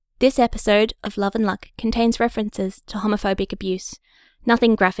This episode of Love and Luck contains references to homophobic abuse.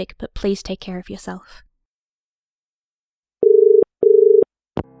 Nothing graphic, but please take care of yourself.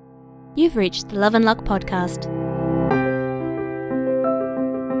 You've reached the Love and Luck podcast.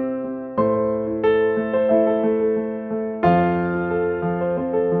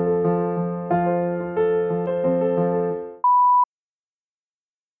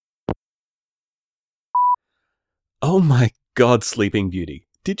 Oh my god, Sleeping Beauty.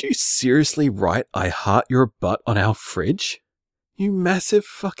 Did you seriously write "I heart your butt" on our fridge? You massive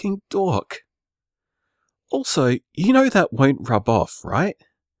fucking dork. Also, you know that won't rub off, right?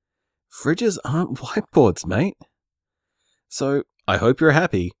 Fridges aren't whiteboards, mate. So, I hope you're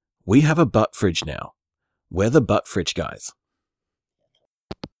happy. We have a butt fridge now. We're the butt fridge guys.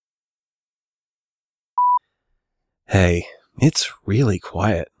 Hey, it's really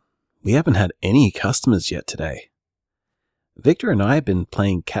quiet. We haven't had any customers yet today. Victor and I have been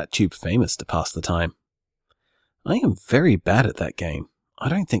playing CatTube Famous to pass the time. I am very bad at that game. I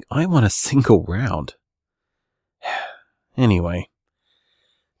don't think I won a single round. Anyway,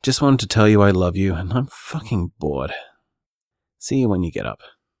 just wanted to tell you I love you and I'm fucking bored. See you when you get up.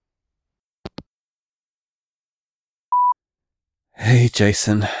 Hey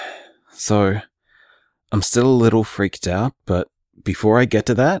Jason. So, I'm still a little freaked out, but before I get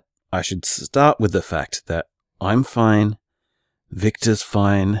to that, I should start with the fact that I'm fine. Victor's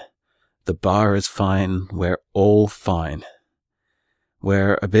fine, the bar is fine, we're all fine.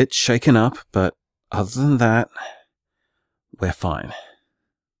 We're a bit shaken up, but other than that, we're fine.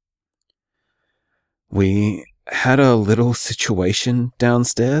 We had a little situation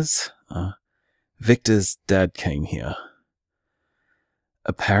downstairs. Victor's dad came here.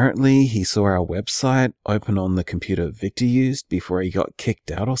 Apparently, he saw our website open on the computer Victor used before he got kicked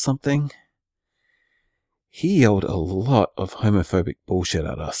out or something. He yelled a lot of homophobic bullshit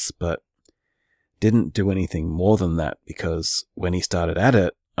at us, but didn't do anything more than that because when he started at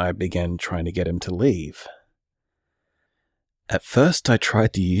it, I began trying to get him to leave. At first, I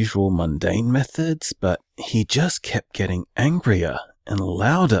tried the usual mundane methods, but he just kept getting angrier and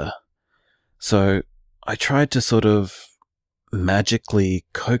louder. So I tried to sort of magically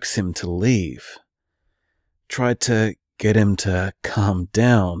coax him to leave. Tried to get him to calm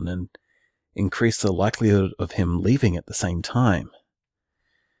down and increase the likelihood of him leaving at the same time.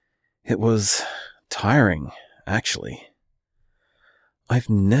 It was tiring, actually. I've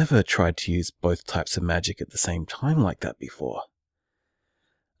never tried to use both types of magic at the same time like that before.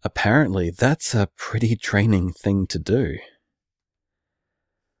 Apparently, that's a pretty draining thing to do.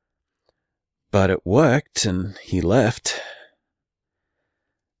 But it worked, and he left.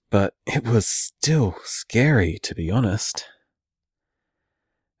 But it was still scary, to be honest.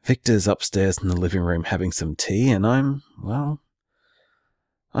 Victor's upstairs in the living room having some tea, and I'm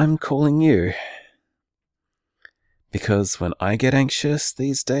calling you. Because when I get anxious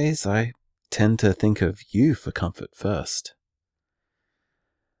these days, I tend to think of you for comfort first.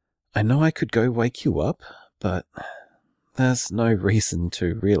 I know I could go wake you up, but there's no reason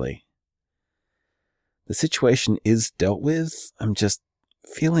to, really. The situation is dealt with, I'm just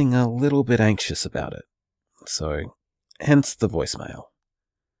feeling a little bit anxious about it. So, hence the voicemail.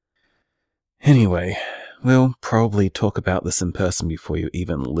 Anyway, we'll probably talk about this in person before you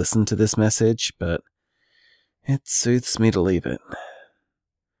even listen to this message, but it soothes me to leave it.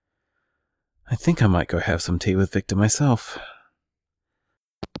 I think I might go have some tea with Victor myself.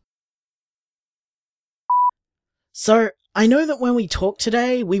 So, I know that when we talked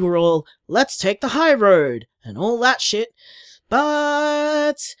today, we were all, let's take the high road, and all that shit,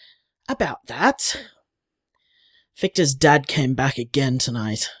 but about that, Victor's dad came back again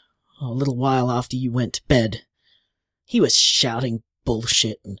tonight. A little while after you went to bed. He was shouting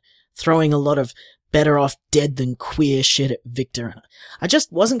bullshit and throwing a lot of better off dead than queer shit at Victor, and I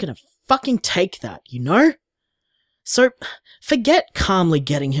just wasn't gonna fucking take that, you know? So, forget calmly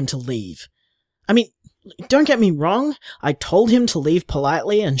getting him to leave. I mean, don't get me wrong, I told him to leave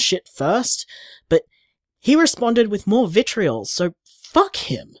politely and shit first, but he responded with more vitriol, so fuck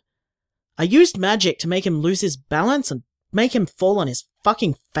him. I used magic to make him lose his balance and make him fall on his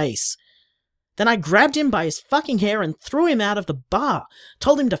fucking face. Then I grabbed him by his fucking hair and threw him out of the bar,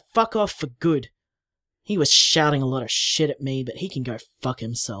 told him to fuck off for good. He was shouting a lot of shit at me, but he can go fuck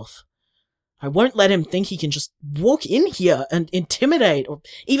himself. I won't let him think he can just walk in here and intimidate or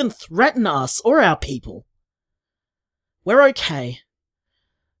even threaten us or our people. We're okay.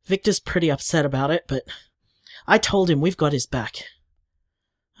 Victor's pretty upset about it, but I told him we've got his back.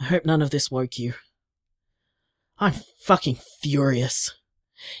 I hope none of this woke you. I'm fucking furious.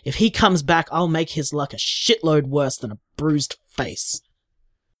 If he comes back, I'll make his luck a shitload worse than a bruised face.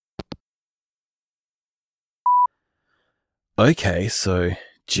 Okay, so,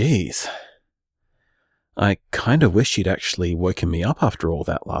 geez. I kind of wish you'd actually woken me up after all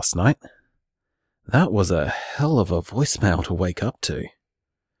that last night. That was a hell of a voicemail to wake up to.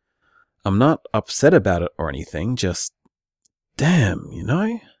 I'm not upset about it or anything, just damn, you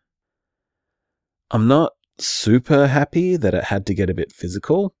know? I'm not super happy that it had to get a bit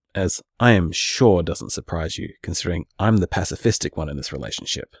physical, as I am sure doesn't surprise you, considering I'm the pacifistic one in this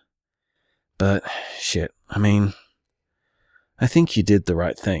relationship. But, shit, I think you did the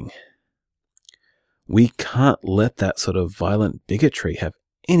right thing. We can't let that sort of violent bigotry have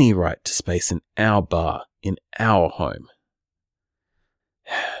any right to space in our bar, in our home.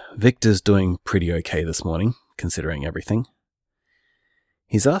 Victor's doing pretty okay this morning, considering everything.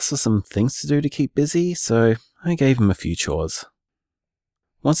 He's asked for some things to do to keep busy, so I gave him a few chores.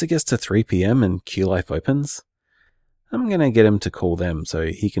 Once it gets to 3 p.m. and Q-Life opens, I'm going to get him to call them so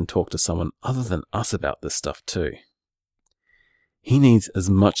he can talk to someone other than us about this stuff too. He needs as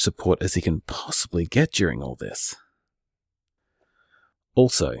much support as he can possibly get during all this.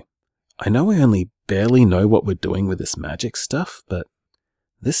 Also, I know we only barely know what we're doing with this magic stuff, but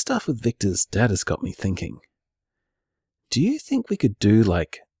this stuff with Victor's dad has got me thinking. Do you think we could do,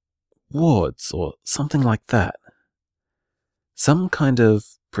 like, wards or something like that? Some kind of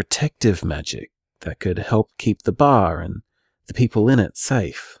protective magic that could help keep the bar and the people in it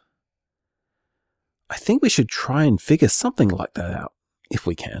safe. I think we should try and figure something like that out, if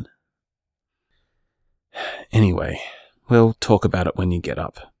we can. Anyway, we'll talk about it when you get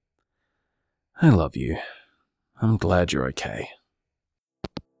up. I love you. I'm glad you're okay.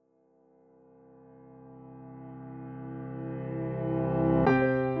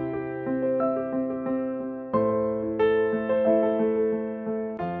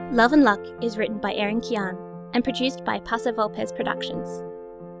 Love and Luck is written by Erin Kian and produced by Paso Volpez Productions.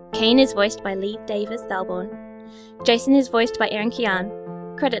 Kane is voiced by Lee Davis Thalborn. Jason is voiced by Erin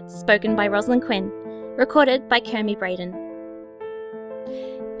Kian. Credits spoken by Rosalind Quinn. Recorded by Kermie Braden.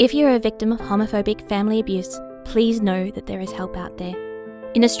 If you're a victim of homophobic family abuse, please know that there is help out there.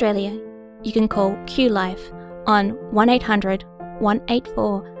 In Australia, you can call Q-Life on 1800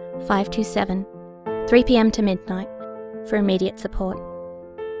 184 527, 3 p.m. to midnight, for immediate support.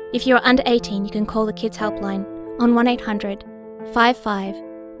 If you're under 18, you can call the Kids Helpline on 1800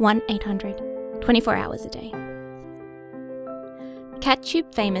 55 1800, 24 hours a day.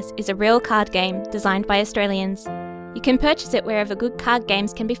 CatTube Famous is a real card game designed by Australians. You can purchase it wherever good card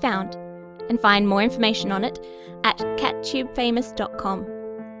games can be found, and find more information on it at cattubefamous.com.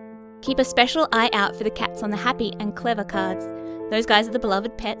 Keep a special eye out for the cats on the happy and clever cards. Those guys are the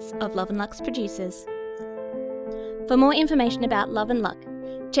beloved pets of Love and Luck's producers. For more information about Love and Luck,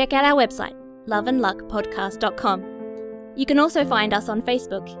 check out our website, loveandluckpodcast.com. You can also find us on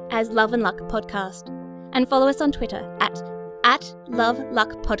Facebook as Love and Luck Podcast, and follow us on Twitter at Love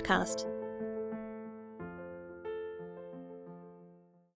Luck Podcast.